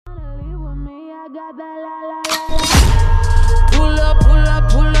Pull up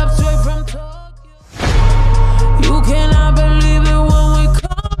straight from Tokyo. You cannot believe it when we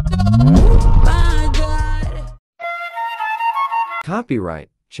come through. My God. Copyright,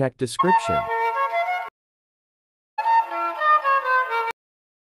 check description.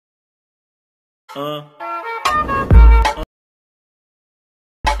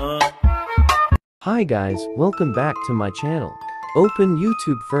 Hi guys, welcome back to my channel. Open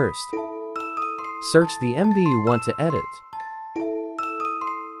YouTube first. Search the MV you want to edit.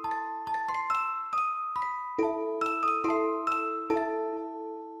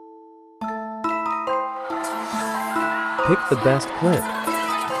 Pick the best clip.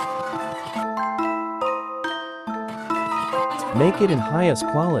 Make it in highest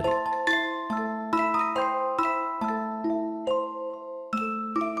quality.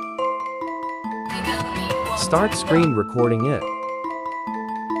 Start screen recording it.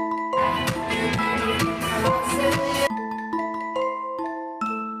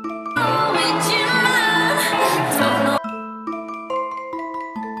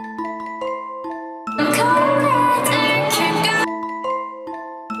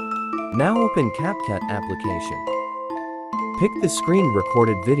 Now open Capcut application. Pick the screen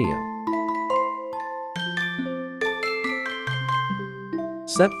recorded video.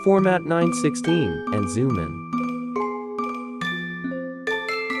 Set format 9:16 and zoom in.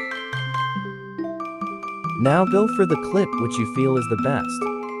 Now go for the clip which you feel is the best.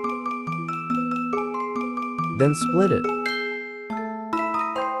 Then split it.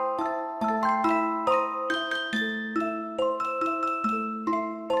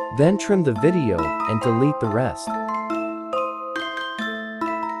 Then trim the video and delete the rest.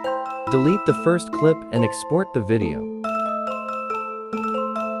 Delete the first clip and export the video.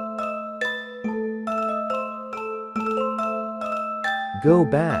 Go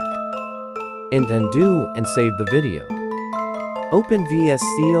back and undo and save the video. Open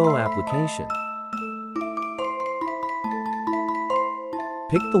Vsco application.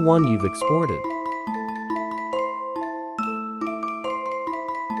 Pick the one you've exported.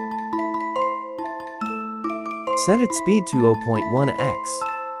 Set its speed to 0.1x.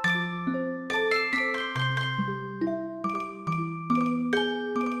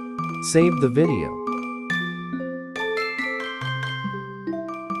 Save the video.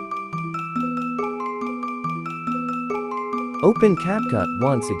 Open Capcut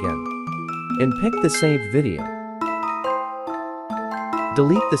once again and pick the saved video.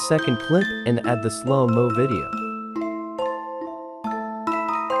 Delete the second clip and add the slow-mo video.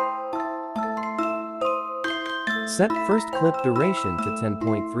 Set first clip duration to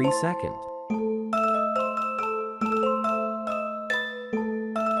 10.3 seconds.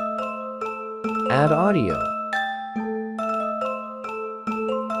 Add audio.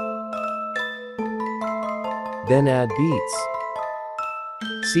 Then add beats.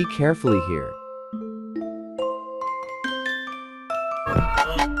 See carefully here.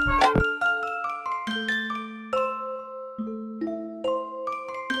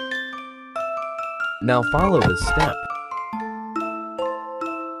 Now follow this step.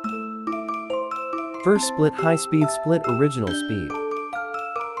 First split high-speed, split original speed.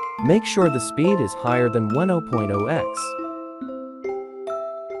 Make sure the speed is higher than 10.0x.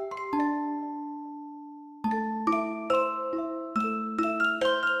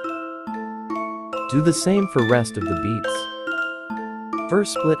 Do the same for rest of the beats.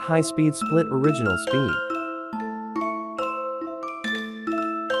 First split high-speed, split original speed.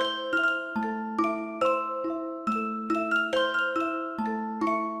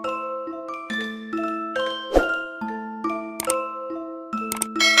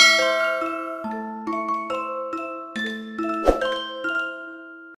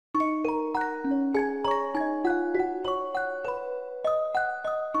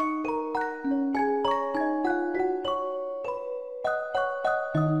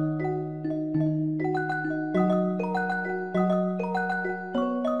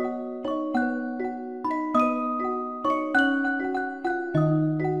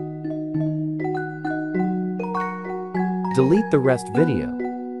 Delete the rest video.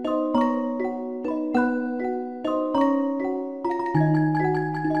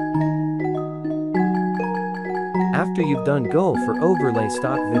 After you've done, go for overlay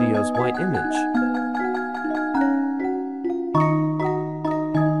stock videos white image.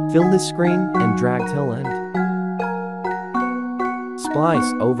 Fill the screen and drag till end.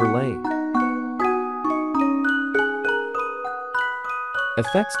 Splice overlay.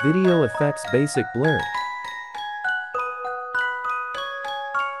 Effects video effects basic blur.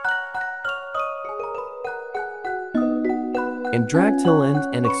 And drag till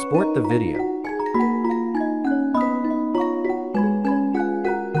end and export the video.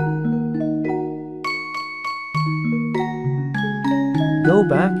 Go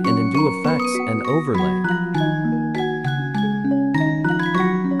back and undo effects and overlay.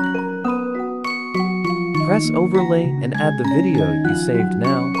 Press overlay and add the video you saved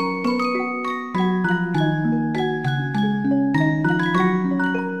now.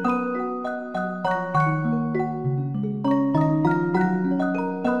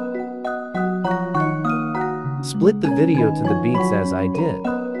 Split the video to the beats as I did.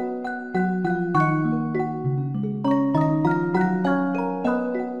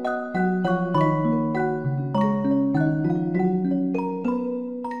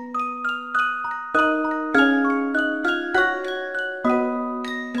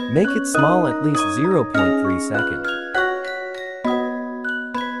 Make it small, at least 0.3 seconds.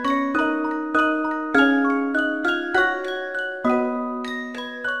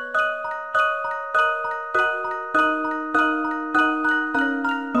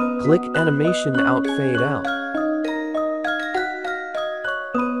 Click Animation Out Fade Out.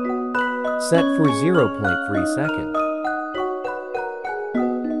 Set for 0.3 seconds.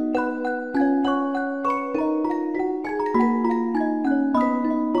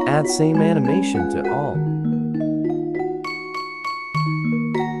 Add same animation to all.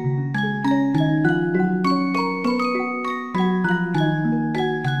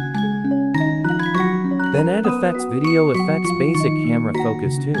 Then add effects, video effects, basic camera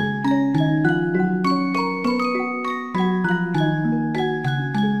focus too.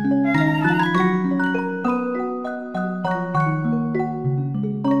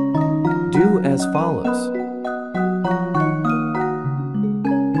 Do as follows.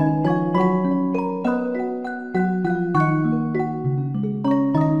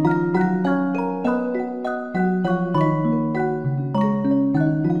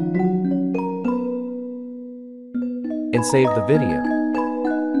 And save the video.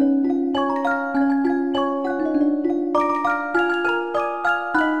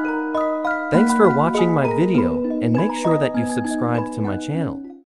 Thanks for watching my video, and make sure that you subscribe to my channel.